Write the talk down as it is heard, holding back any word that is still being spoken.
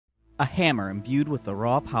a hammer imbued with the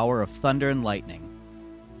raw power of thunder and lightning,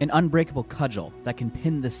 an unbreakable cudgel that can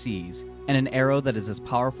pin the seas, and an arrow that is as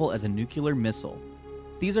powerful as a nuclear missile.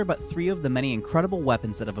 These are but three of the many incredible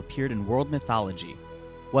weapons that have appeared in world mythology.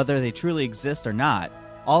 Whether they truly exist or not,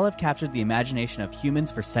 all have captured the imagination of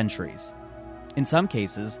humans for centuries. In some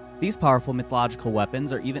cases, these powerful mythological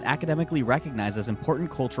weapons are even academically recognized as important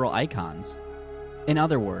cultural icons. In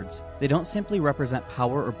other words, they don't simply represent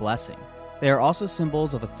power or blessing. They are also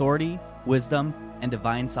symbols of authority, wisdom, and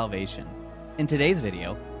divine salvation. In today's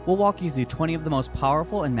video, we'll walk you through 20 of the most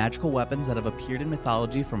powerful and magical weapons that have appeared in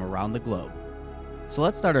mythology from around the globe. So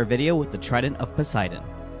let's start our video with the Trident of Poseidon.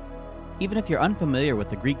 Even if you're unfamiliar with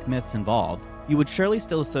the Greek myths involved, you would surely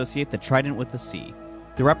still associate the trident with the sea.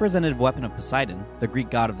 The representative weapon of Poseidon, the Greek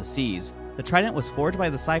god of the seas, the trident was forged by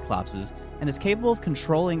the Cyclopses and is capable of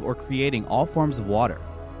controlling or creating all forms of water.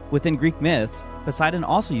 Within Greek myths, Poseidon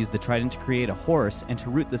also used the trident to create a horse and to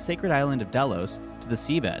root the sacred island of Delos to the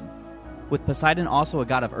seabed. With Poseidon also a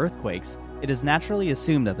god of earthquakes, it is naturally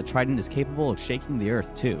assumed that the trident is capable of shaking the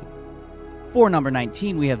earth too. For number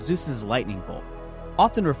 19, we have Zeus's lightning bolt.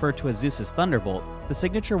 Often referred to as Zeus's thunderbolt, the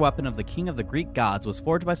signature weapon of the king of the Greek gods was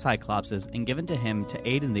forged by Cyclopses and given to him to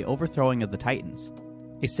aid in the overthrowing of the Titans.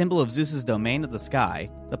 A symbol of Zeus's domain of the sky,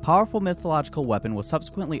 the powerful mythological weapon was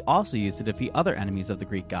subsequently also used to defeat other enemies of the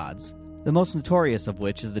Greek gods, the most notorious of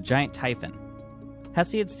which is the giant Typhon.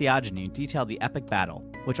 Hesiod's Theogony detailed the epic battle,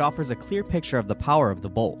 which offers a clear picture of the power of the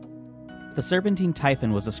bolt. The serpentine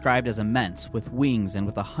Typhon was described as immense, with wings and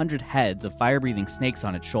with 100 heads of fire-breathing snakes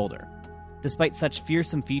on its shoulder. Despite such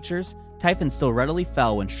fearsome features, Typhon still readily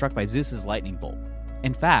fell when struck by Zeus's lightning bolt.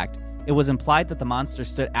 In fact, it was implied that the monster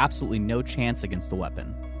stood absolutely no chance against the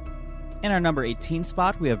weapon. In our number 18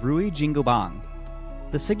 spot, we have Rui Jingubang.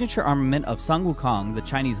 The signature armament of Sun Wukong, the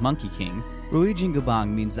Chinese Monkey King, Rui Jingubang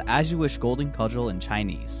means the as-you-wish golden cudgel in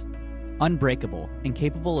Chinese. Unbreakable and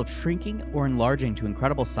capable of shrinking or enlarging to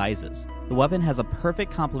incredible sizes, the weapon has a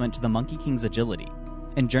perfect complement to the Monkey King's agility.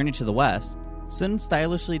 In Journey to the West, Sun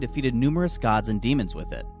stylishly defeated numerous gods and demons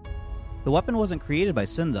with it. The weapon wasn't created by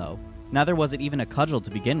Sun though, neither was it even a cudgel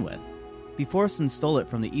to begin with. Before Sun stole it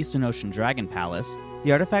from the Eastern Ocean Dragon Palace,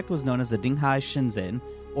 the artifact was known as the Dinghai Shinzin,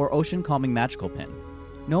 or Ocean Calming Magical Pin.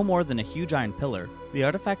 No more than a huge iron pillar, the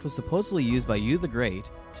artifact was supposedly used by Yu the Great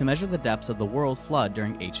to measure the depths of the world flood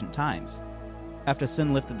during ancient times. After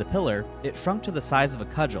Sun lifted the pillar, it shrunk to the size of a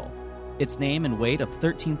cudgel. Its name and weight of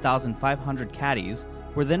 13,500 caddies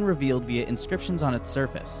were then revealed via inscriptions on its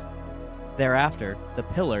surface. Thereafter, the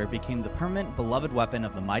pillar became the permanent beloved weapon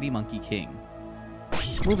of the mighty Monkey King.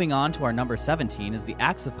 Moving on to our number 17 is the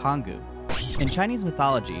Axe of Pangu. In Chinese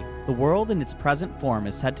mythology, the world in its present form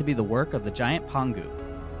is said to be the work of the giant Pangu.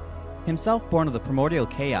 Himself born of the primordial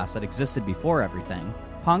chaos that existed before everything,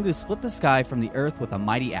 Pangu split the sky from the earth with a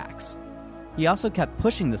mighty axe. He also kept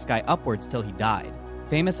pushing the sky upwards till he died.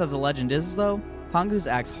 Famous as the legend is though, Pangu's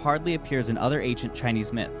axe hardly appears in other ancient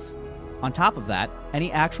Chinese myths. On top of that,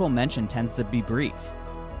 any actual mention tends to be brief.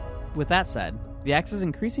 With that said, the axe is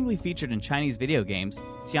increasingly featured in Chinese video games,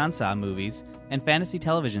 xianxia movies, and fantasy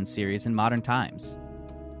television series in modern times.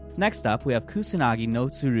 Next up, we have Kusanagi no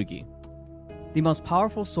Tsurugi. The most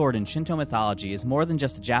powerful sword in Shinto mythology is more than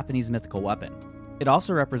just a Japanese mythical weapon. It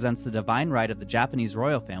also represents the divine right of the Japanese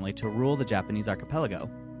royal family to rule the Japanese archipelago.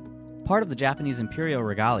 Part of the Japanese imperial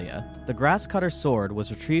regalia, the grass-cutter sword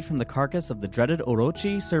was retrieved from the carcass of the dreaded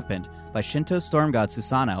Orochi serpent by Shinto's storm god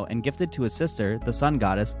Susanoo and gifted to his sister, the sun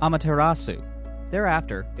goddess Amaterasu.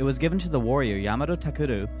 Thereafter, it was given to the warrior Yamato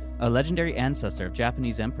Takuru, a legendary ancestor of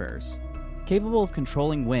Japanese emperors. Capable of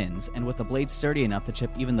controlling winds and with a blade sturdy enough to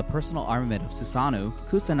chip even the personal armament of Susanoo,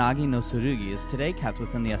 Kusanagi no Tsurugi is today kept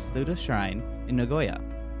within the Astuta Shrine in Nagoya,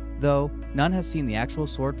 though none has seen the actual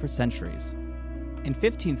sword for centuries. In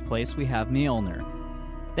 15th place, we have Mjolnir.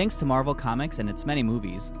 Thanks to Marvel Comics and its many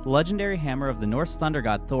movies, the legendary hammer of the Norse thunder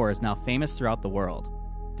god Thor is now famous throughout the world.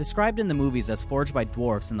 Described in the movies as forged by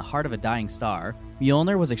dwarfs in the heart of a dying star,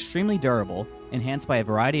 Mjolnir was extremely durable, enhanced by a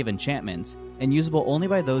variety of enchantments, and usable only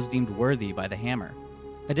by those deemed worthy by the hammer.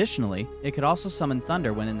 Additionally, it could also summon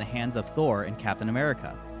thunder when in the hands of Thor and Captain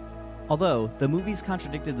America. Although, the movies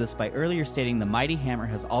contradicted this by earlier stating the mighty hammer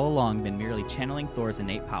has all along been merely channeling Thor's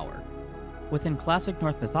innate power. Within classic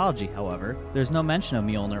Norse mythology, however, there's no mention of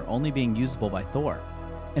Mjolnir only being usable by Thor.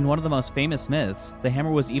 In one of the most famous myths, the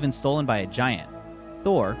hammer was even stolen by a giant.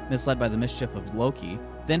 Thor, misled by the mischief of Loki,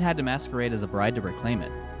 then had to masquerade as a bride to reclaim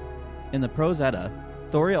it. In the Prose Edda,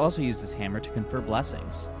 Thor also used his hammer to confer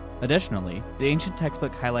blessings. Additionally, the ancient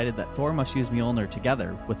textbook highlighted that Thor must use Mjolnir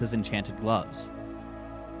together with his enchanted gloves.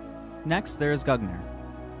 Next, there is Gungnir.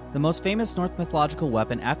 The most famous Norse mythological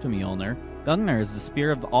weapon after Mjolnir, Gungnir is the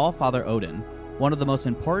spear of All-Father Odin, one of the most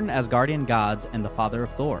important Asgardian gods and the father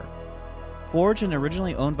of Thor. Forged and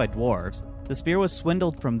originally owned by dwarves, the spear was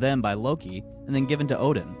swindled from them by Loki and then given to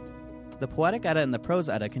Odin. The Poetic Edda and the Prose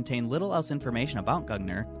Edda contain little else information about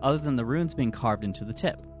Gungnir other than the runes being carved into the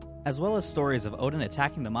tip, as well as stories of Odin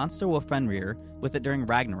attacking the monster wolf Fenrir with it during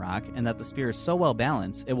Ragnarok, and that the spear is so well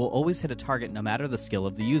balanced it will always hit a target no matter the skill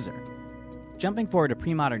of the user. Jumping forward to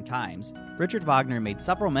pre-modern times, Richard Wagner made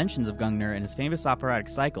several mentions of Gungnir in his famous operatic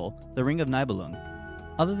cycle, The Ring of Nibelung.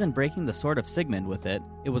 Other than breaking the sword of Sigmund with it,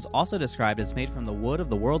 it was also described as made from the wood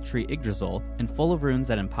of the world tree Yggdrasil and full of runes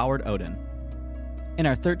that empowered Odin. In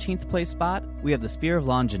our 13th place spot, we have the Spear of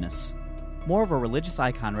Longinus. More of a religious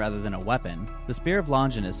icon rather than a weapon, the Spear of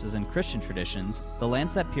Longinus is in Christian traditions the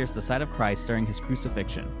lance that pierced the side of Christ during his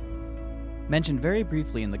crucifixion. Mentioned very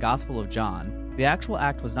briefly in the Gospel of John, the actual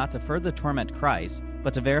act was not to further torment Christ,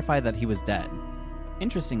 but to verify that he was dead.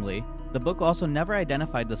 Interestingly, the book also never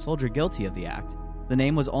identified the soldier guilty of the act. The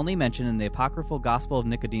name was only mentioned in the apocryphal Gospel of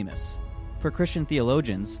Nicodemus. For Christian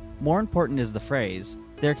theologians, more important is the phrase,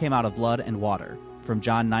 "There came out of blood and water," from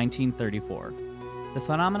John 19:34. The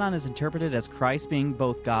phenomenon is interpreted as Christ being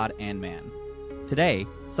both God and man. Today,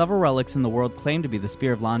 several relics in the world claim to be the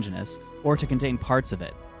Spear of Longinus, or to contain parts of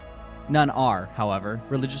it. None are, however,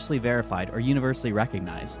 religiously verified or universally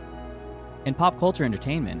recognized. In pop culture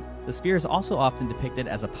entertainment, the spear is also often depicted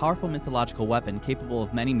as a powerful mythological weapon capable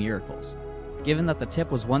of many miracles. Given that the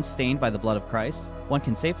tip was once stained by the blood of Christ, one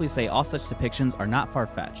can safely say all such depictions are not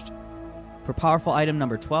far-fetched. For powerful item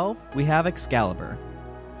number 12, we have Excalibur.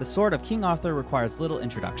 The sword of King Arthur requires little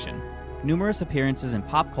introduction. Numerous appearances in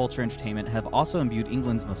pop culture entertainment have also imbued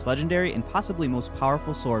England's most legendary and possibly most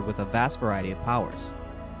powerful sword with a vast variety of powers.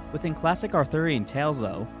 Within classic Arthurian tales,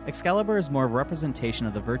 though, Excalibur is more of a representation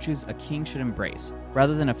of the virtues a king should embrace,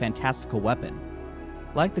 rather than a fantastical weapon.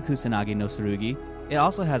 Like the Kusanagi no Tsurugi, it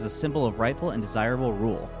also has a symbol of rightful and desirable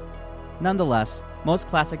rule. Nonetheless, most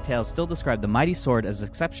classic tales still describe the mighty sword as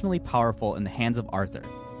exceptionally powerful in the hands of Arthur.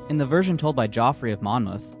 In the version told by Geoffrey of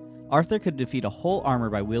Monmouth, Arthur could defeat a whole armor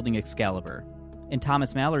by wielding Excalibur. In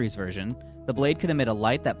Thomas Mallory's version, the blade could emit a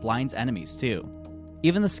light that blinds enemies too.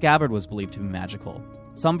 Even the scabbard was believed to be magical.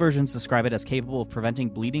 Some versions describe it as capable of preventing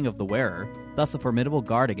bleeding of the wearer, thus a formidable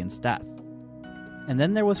guard against death. And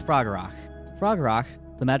then there was Fragorach. Fragorach,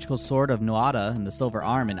 the magical sword of Nuada and the silver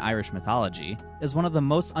arm in Irish mythology, is one of the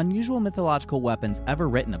most unusual mythological weapons ever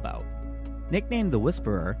written about. Nicknamed the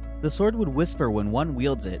Whisperer, the sword would whisper when one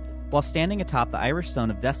wields it while standing atop the Irish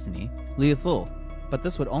stone of destiny, Liaful, but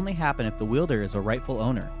this would only happen if the wielder is a rightful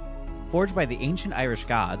owner. Forged by the ancient Irish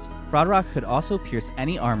gods, Fragorach could also pierce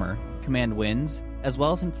any armor, command winds, as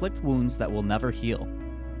well as inflict wounds that will never heal.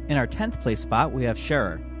 In our 10th place spot, we have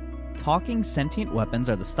Shurur. Talking sentient weapons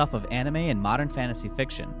are the stuff of anime and modern fantasy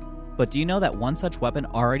fiction, but do you know that one such weapon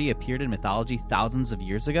already appeared in mythology thousands of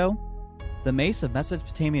years ago? The mace of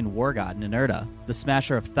Mesopotamian war god Ninurta, the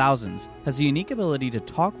smasher of thousands, has a unique ability to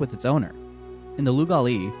talk with its owner. In the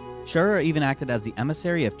Lugali, Shurur even acted as the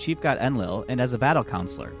emissary of chief god Enlil and as a battle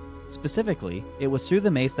counselor. Specifically, it was through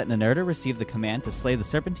the mace that Ninurta received the command to slay the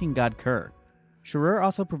serpentine god Kur. Shurur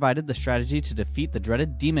also provided the strategy to defeat the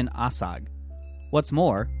dreaded demon Asag. What's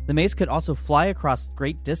more, the mace could also fly across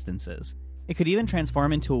great distances. It could even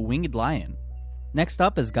transform into a winged lion. Next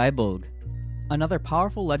up is Gaibulg, another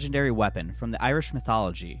powerful legendary weapon from the Irish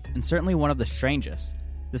mythology, and certainly one of the strangest.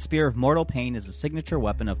 The Spear of Mortal Pain is the signature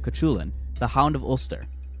weapon of Cuchulainn, the Hound of Ulster.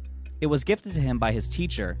 It was gifted to him by his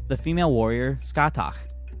teacher, the female warrior Scatach.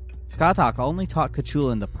 Scatach only taught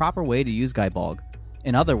Cuchulainn the proper way to use Gaibulg.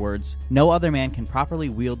 In other words, no other man can properly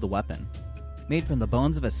wield the weapon. Made from the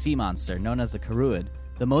bones of a sea monster known as the Caruid,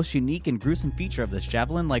 the most unique and gruesome feature of this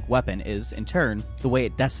javelin-like weapon is, in turn, the way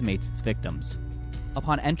it decimates its victims.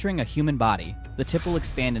 Upon entering a human body, the tip will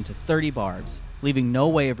expand into 30 barbs, leaving no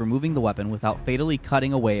way of removing the weapon without fatally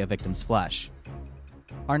cutting away a victim's flesh.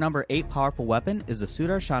 Our number 8 powerful weapon is the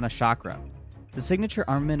Sudarshana Chakra. The signature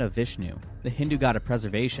armament of Vishnu, the Hindu god of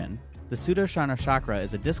preservation, the Sudarshana Chakra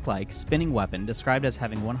is a disc-like, spinning weapon described as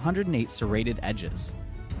having 108 serrated edges.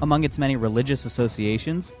 Among its many religious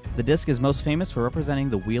associations, the disc is most famous for representing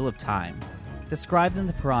the Wheel of Time. Described in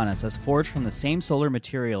the Puranas as forged from the same solar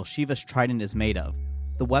material Shiva's trident is made of,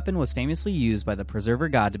 the weapon was famously used by the preserver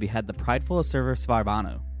god to behead the prideful asura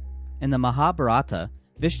Svarbhanu. In the Mahabharata,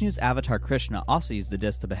 Vishnu's avatar Krishna also used the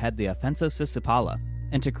disc to behead the offensive Sisupala,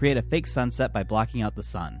 and to create a fake sunset by blocking out the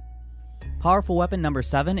sun. Powerful weapon number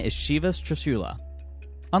 7 is Shiva's Trishula.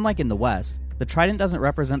 Unlike in the West, the trident doesn't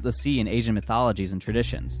represent the sea in Asian mythologies and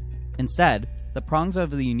traditions. Instead, the prongs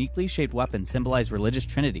of the uniquely shaped weapon symbolize religious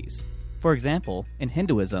trinities. For example, in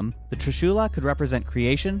Hinduism, the Trishula could represent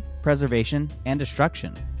creation, preservation, and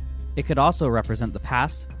destruction. It could also represent the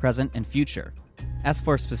past, present, and future. As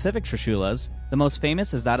for specific Trishulas, the most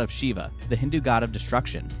famous is that of Shiva, the Hindu god of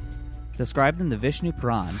destruction. Described in the Vishnu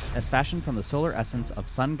Puran as fashioned from the solar essence of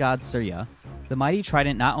sun god Surya, the mighty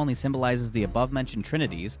trident not only symbolizes the above-mentioned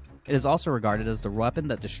trinities, it is also regarded as the weapon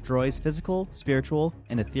that destroys physical, spiritual,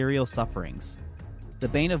 and ethereal sufferings. The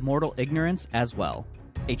bane of mortal ignorance as well.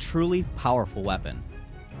 A truly powerful weapon.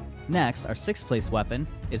 Next, our 6th place weapon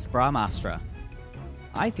is Brahmastra.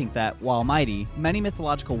 I think that, while mighty, many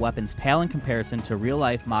mythological weapons pale in comparison to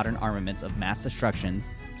real-life modern armaments of mass destruction,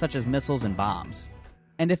 such as missiles and bombs.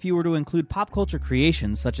 And if you were to include pop culture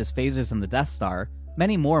creations such as phasers and the Death Star,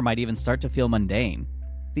 many more might even start to feel mundane.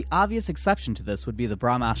 The obvious exception to this would be the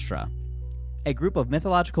Brahmastra, a group of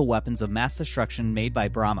mythological weapons of mass destruction made by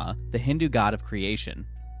Brahma, the Hindu god of creation.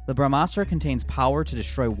 The Brahmastra contains power to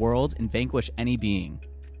destroy worlds and vanquish any being.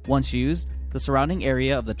 Once used, the surrounding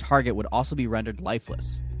area of the target would also be rendered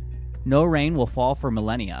lifeless. No rain will fall for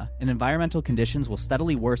millennia, and environmental conditions will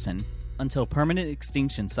steadily worsen until permanent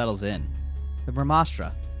extinction settles in. The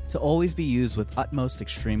Brahmastra, to always be used with utmost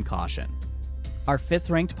extreme caution. Our 5th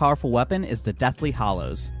ranked powerful weapon is the Deathly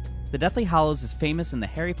Hallows. The Deathly Hallows is famous in the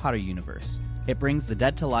Harry Potter universe. It brings the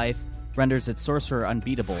dead to life, renders its sorcerer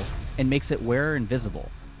unbeatable, and makes its wearer invisible.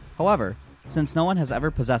 However, since no one has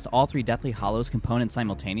ever possessed all 3 Deathly Hallows components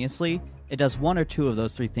simultaneously, it does 1 or 2 of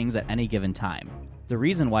those 3 things at any given time. The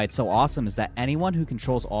reason why it's so awesome is that anyone who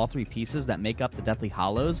controls all 3 pieces that make up the Deathly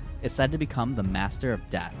Hallows is said to become the Master of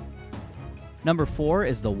Death. Number 4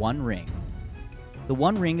 is the One Ring. The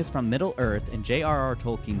One Ring is from Middle-earth in J.R.R.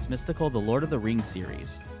 Tolkien's mystical The Lord of the Rings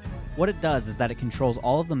series. What it does is that it controls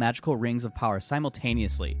all of the magical rings of power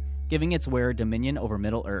simultaneously, giving its wearer dominion over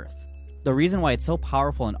Middle-earth. The reason why it's so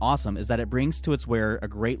powerful and awesome is that it brings to its wearer a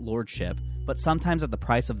great lordship, but sometimes at the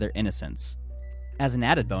price of their innocence. As an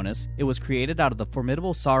added bonus, it was created out of the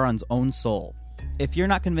formidable Sauron's own soul. If you're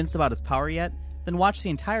not convinced about its power yet, then watch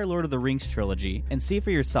the entire Lord of the Rings trilogy and see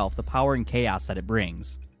for yourself the power and chaos that it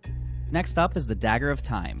brings. Next up is the Dagger of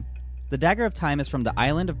Time. The Dagger of Time is from the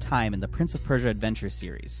Island of Time in the Prince of Persia Adventure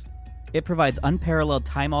series. It provides unparalleled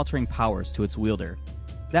time-altering powers to its wielder.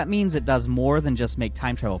 That means it does more than just make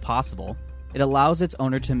time travel possible. It allows its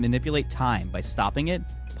owner to manipulate time by stopping it,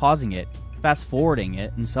 pausing it, fast-forwarding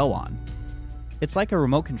it, and so on. It's like a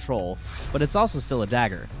remote control, but it's also still a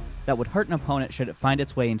dagger that would hurt an opponent should it find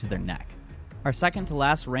its way into their neck. Our second to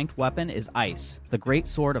last ranked weapon is Ice, the Great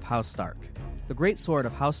Sword of House Stark. The Great Sword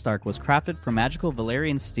of House Stark was crafted from magical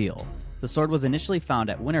Valyrian steel. The sword was initially found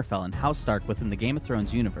at Winterfell in House Stark within the Game of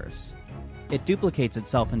Thrones universe. It duplicates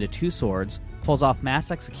itself into 2 swords, pulls off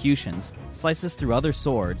mass executions, slices through other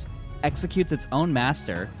swords, executes its own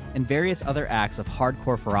master, and various other acts of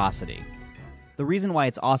hardcore ferocity. The reason why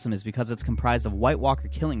it's awesome is because it's comprised of White Walker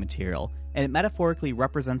killing material, and it metaphorically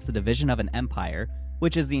represents the division of an empire,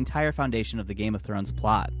 which is the entire foundation of the Game of Thrones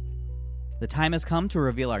plot. The time has come to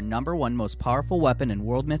reveal our number 1 most powerful weapon in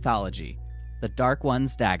world mythology, the Dark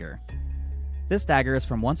One's Dagger. This dagger is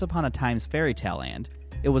from Once Upon a Time's fairy tale land.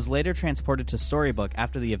 It was later transported to Storybook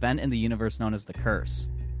after the event in the universe known as the Curse.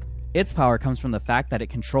 Its power comes from the fact that it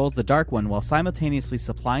controls the Dark One while simultaneously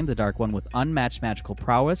supplying the Dark One with unmatched magical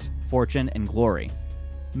prowess, fortune, and glory.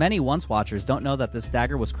 Many Once Watchers don't know that this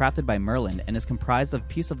dagger was crafted by Merlin and is comprised of a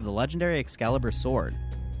piece of the legendary Excalibur sword.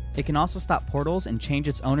 It can also stop portals and change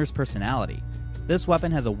its owner's personality. This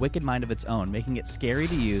weapon has a wicked mind of its own, making it scary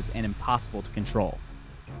to use and impossible to control.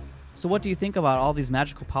 So what do you think about all these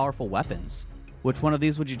magical powerful weapons? Which one of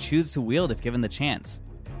these would you choose to wield if given the chance?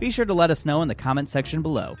 Be sure to let us know in the comment section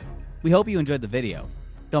below. We hope you enjoyed the video.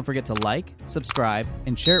 Don't forget to like, subscribe,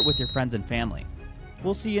 and share it with your friends and family.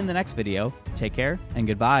 We'll see you in the next video. Take care, and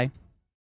goodbye.